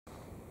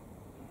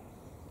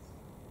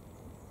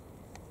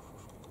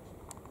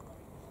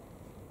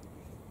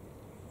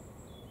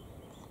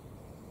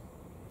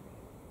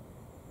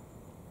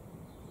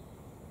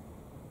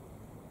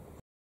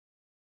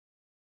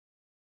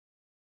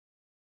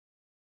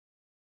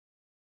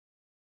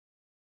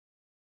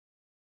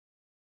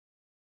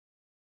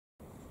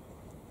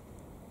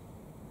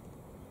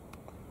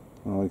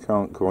I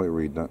can't quite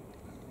read that.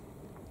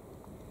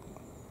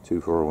 Too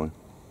far away.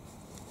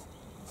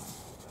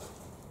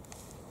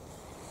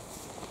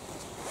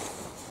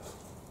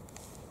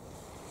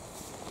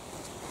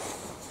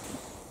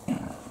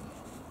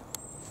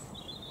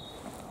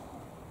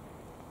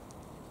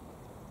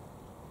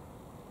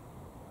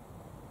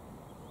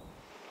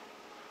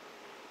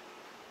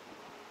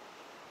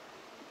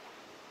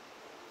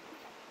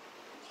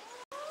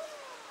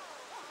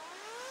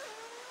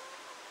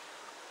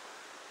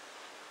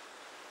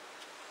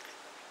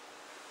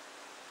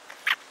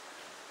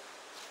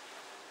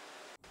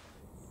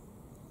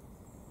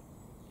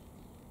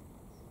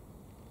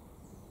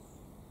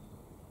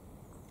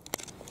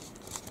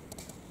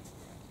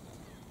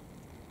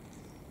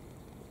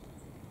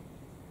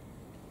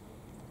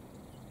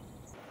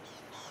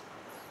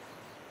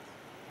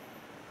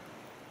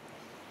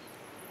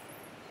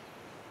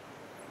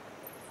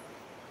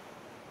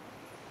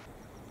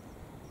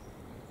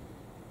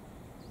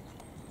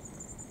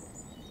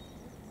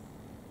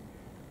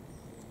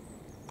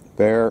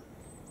 Bear.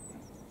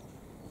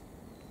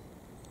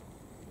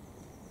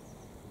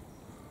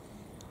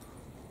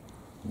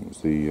 It's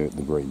the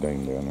Great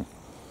Dane down there.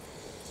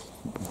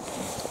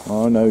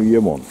 I know you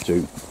want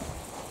to.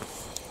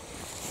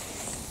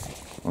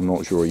 I'm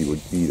not sure he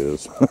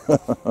does.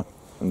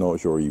 I'm not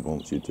sure he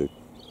wants you to.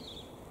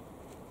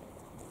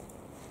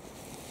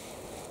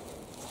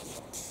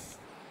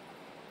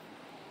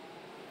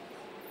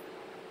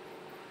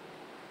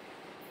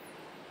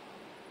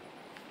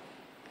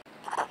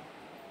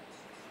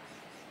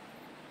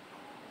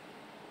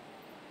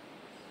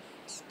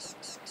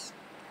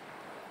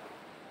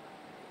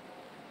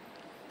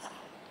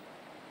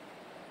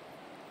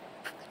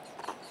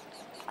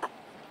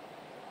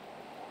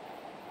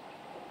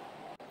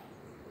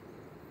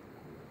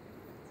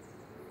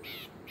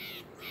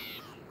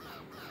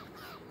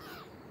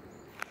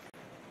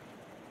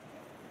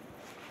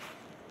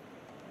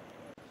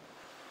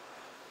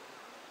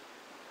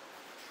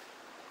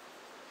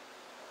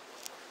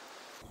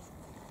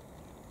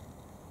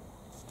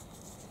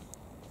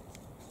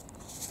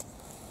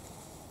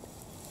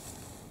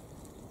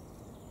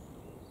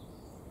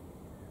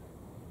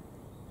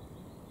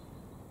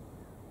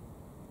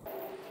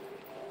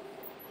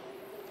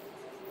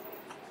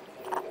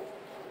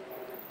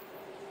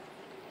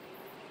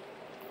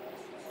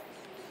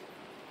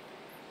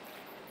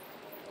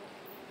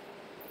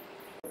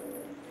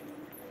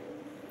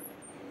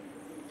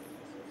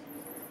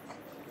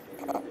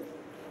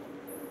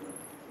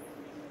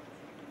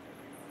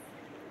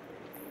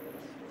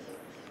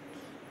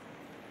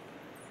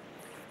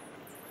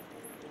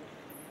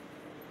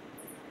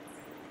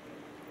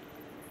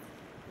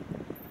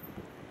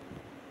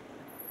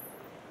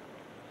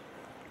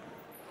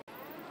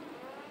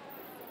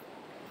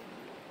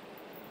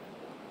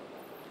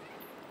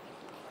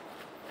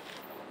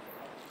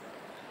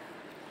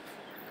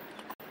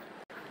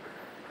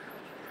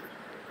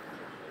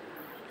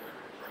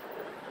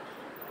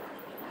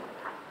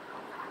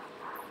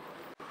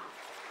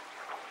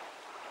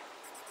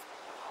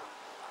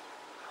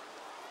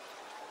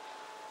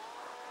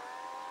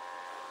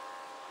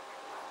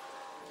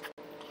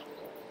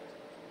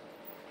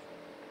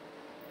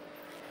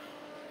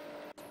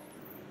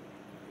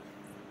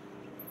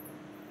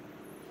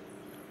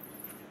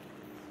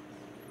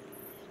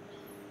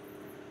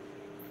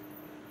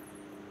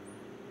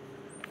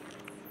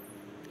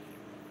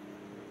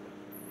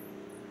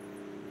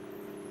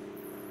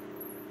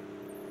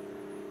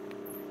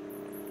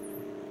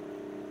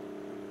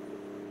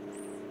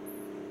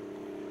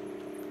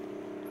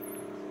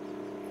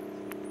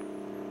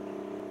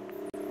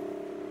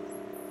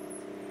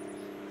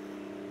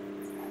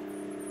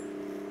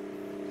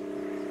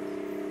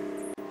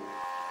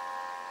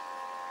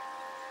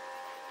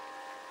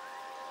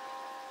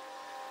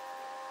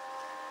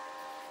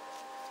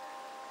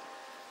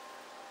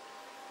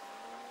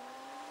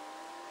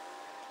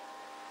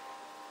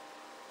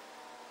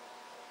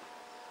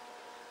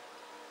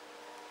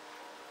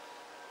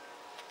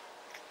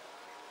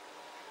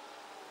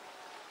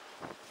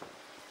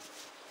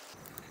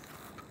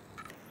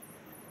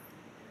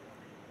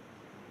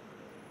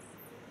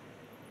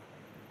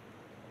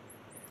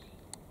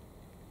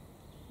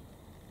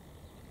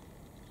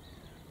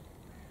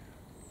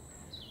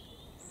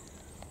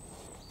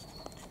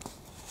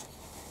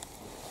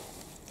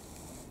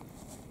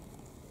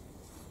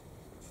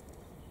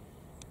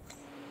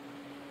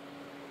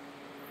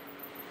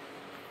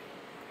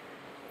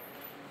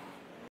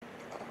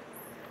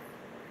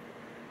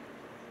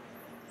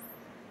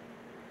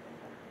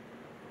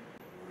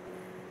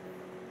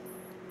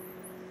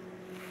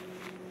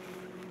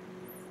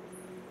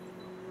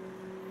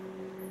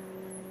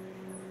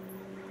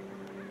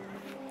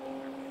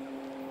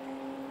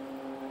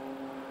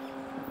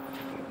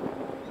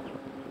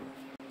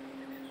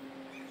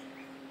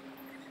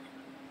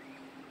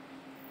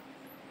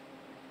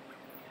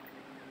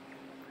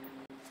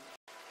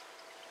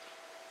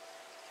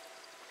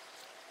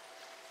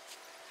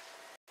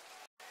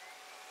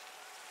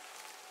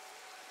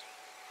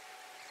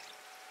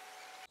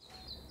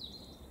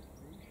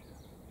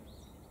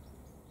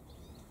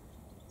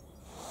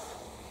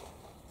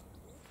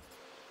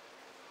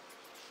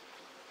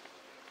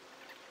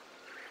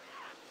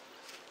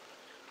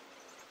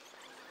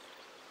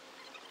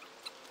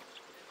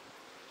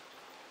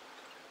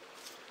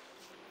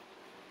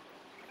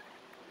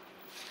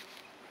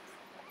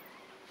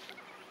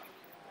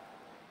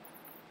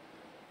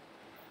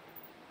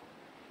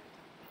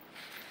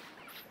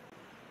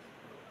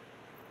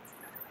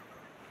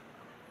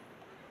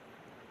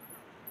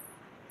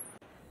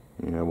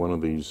 Yeah, one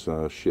of these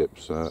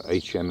ships,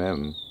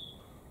 HMM.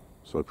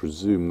 So I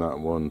presume that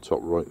one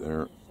top right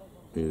there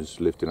is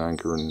lifting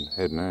anchor and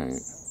heading out.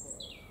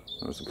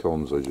 That's the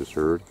comms I just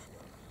heard.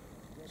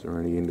 Is there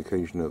any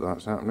indication that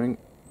that's happening?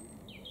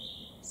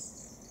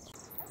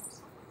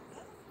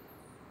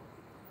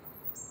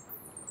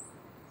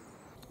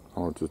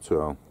 Hard to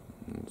tell.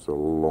 It's a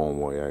long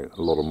way out.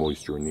 A lot of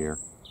moisture in the air.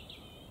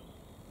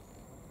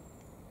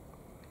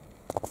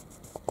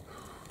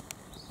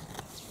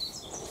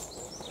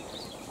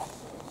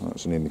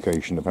 That's an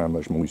indication of how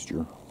much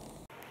moisture.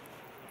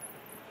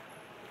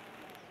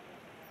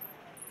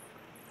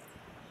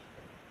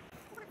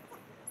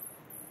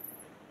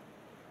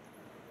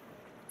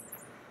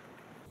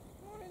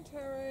 Morning,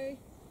 Terry.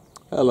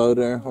 Hello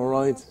there,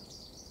 alright?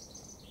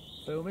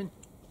 Filming?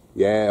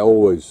 Yeah,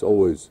 always,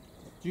 always.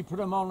 Do you put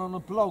them on a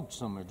blog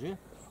somewhere, do you?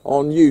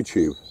 On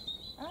YouTube.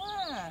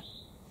 Ah.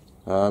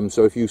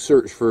 So if you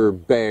search for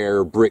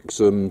bear,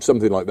 Brixham,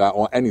 something like that,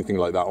 or anything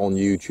like that on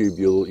YouTube,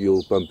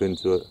 you'll bump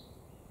into it.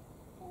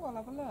 Oh, I'll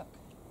have a look.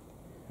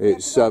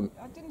 It's I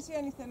didn't see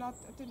anything. I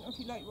didn't know if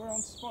you were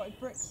on Spotted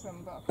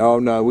Brixham, but. oh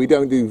no, we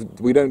don't do the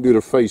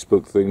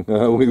Facebook thing.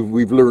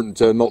 We've learned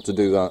not to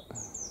do that.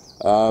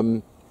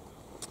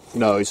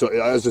 No, it's,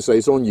 as I say,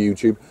 it's on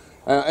YouTube.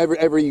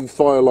 Every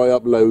file I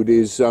upload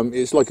is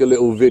it's like a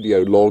little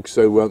video log.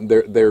 So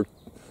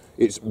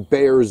it's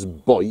bears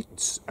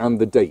bites and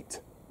the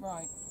date.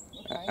 Right.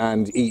 Okay.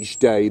 And each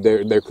day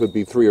there could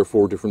be 3 or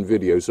 4 different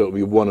videos. So it'll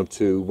be 1 of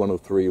 2, 1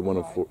 of 3, 1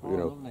 of 4. You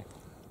know. Lovely.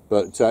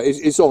 But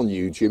it's on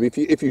YouTube.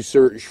 If you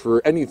search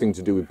for anything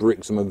to do with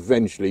Brixham,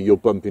 eventually you'll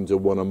bump into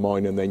one of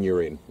mine, and then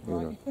you're in. You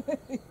know.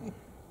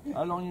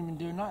 How long have you been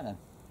doing that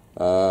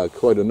then?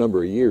 Quite a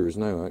number of years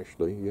now,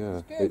 actually.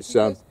 Yeah, It's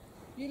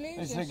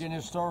It's like an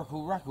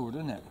historical record,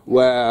 isn't it?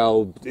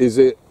 well, is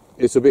it?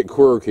 It's a bit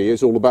quirky.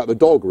 It's all about the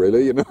dog,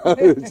 really, you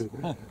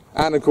know.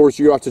 And of course,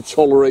 you have to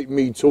tolerate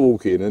me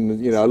talking,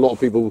 and you know, a lot of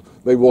people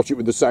they watch it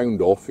with the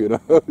sound off, you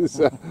know.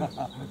 So,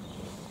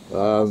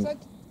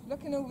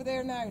 looking over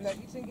there now,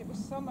 like you think it was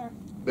summer.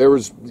 there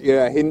was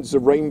hints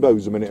of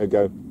rainbows a minute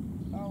ago.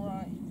 All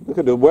right. Look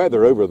at the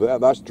weather over there.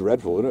 That's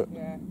dreadful, isn't it?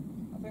 Yeah.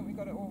 I think we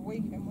got it all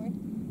week, haven't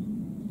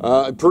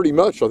we? Pretty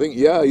much, I think.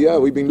 Yeah.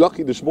 We've been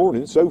lucky this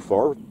morning so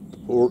far,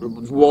 or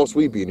whilst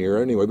we've been here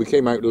anyway. We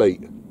came out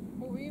late.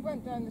 Well, we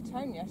went down the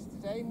town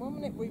yesterday, and 1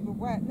 minute we were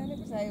wet, and then it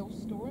was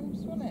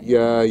hailstorms, wasn't it?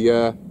 Yeah.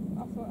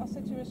 I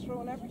said you were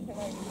throwing everything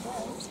out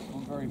today.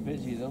 I'm very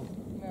busy though.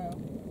 No.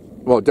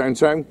 What,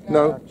 downtown?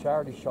 No. Our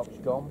charity shop's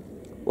gone.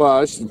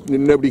 Well,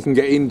 nobody can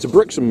get into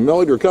Brixham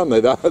either, can they?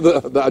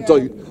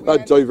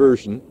 That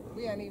diversion.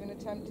 We hadn't even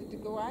attempted to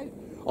go out.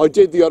 I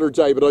did the other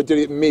day, but I did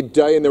it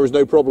midday and there was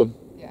no problem.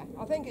 Yeah,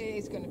 I think it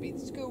is going to be the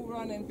school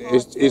running.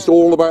 It's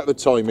all about the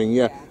timing,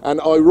 yeah.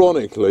 And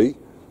ironically,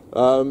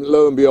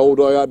 lo and behold,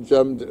 I had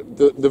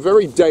the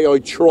very day I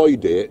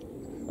tried it,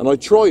 and I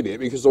tried it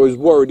because I was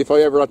worried if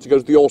I ever had to go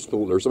to the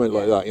hospital or something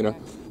like that, you know.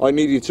 I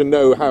needed to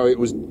know how it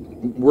was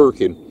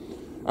working.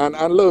 And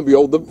lo and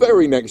behold, the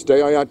very next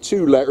day I had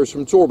 2 letters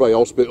from Torbay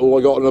Hospital.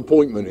 I got an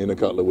appointment in a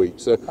couple of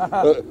weeks at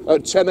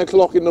 10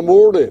 o'clock in the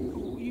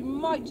morning. You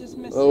might just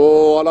miss it.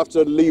 Oh, I'll have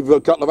to leave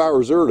a couple of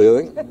hours early, I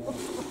think.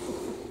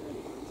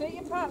 Take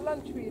your part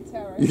lunch for you,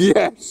 Terry.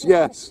 Yes. See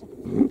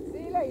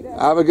you later.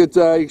 Have a good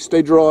day.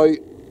 Stay dry.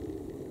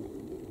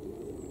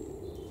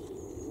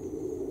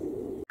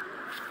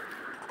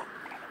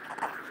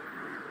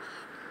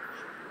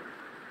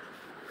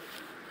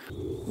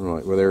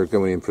 Right, well, they're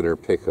going in for their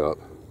pickup.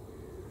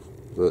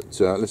 But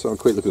let's have a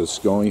quick look at the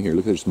sky here.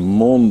 Look at this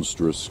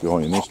monstrous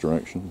sky in this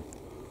direction.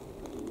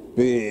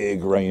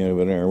 Big rain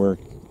over there.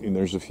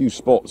 There's a few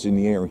spots in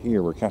the air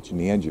here. We're catching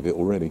the edge of it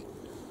already.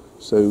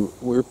 So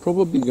we're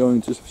probably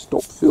going to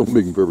stop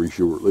filming very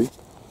shortly.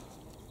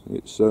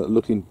 It's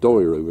looking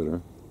dire over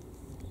there.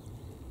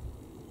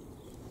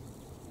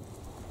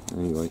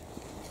 Anyway.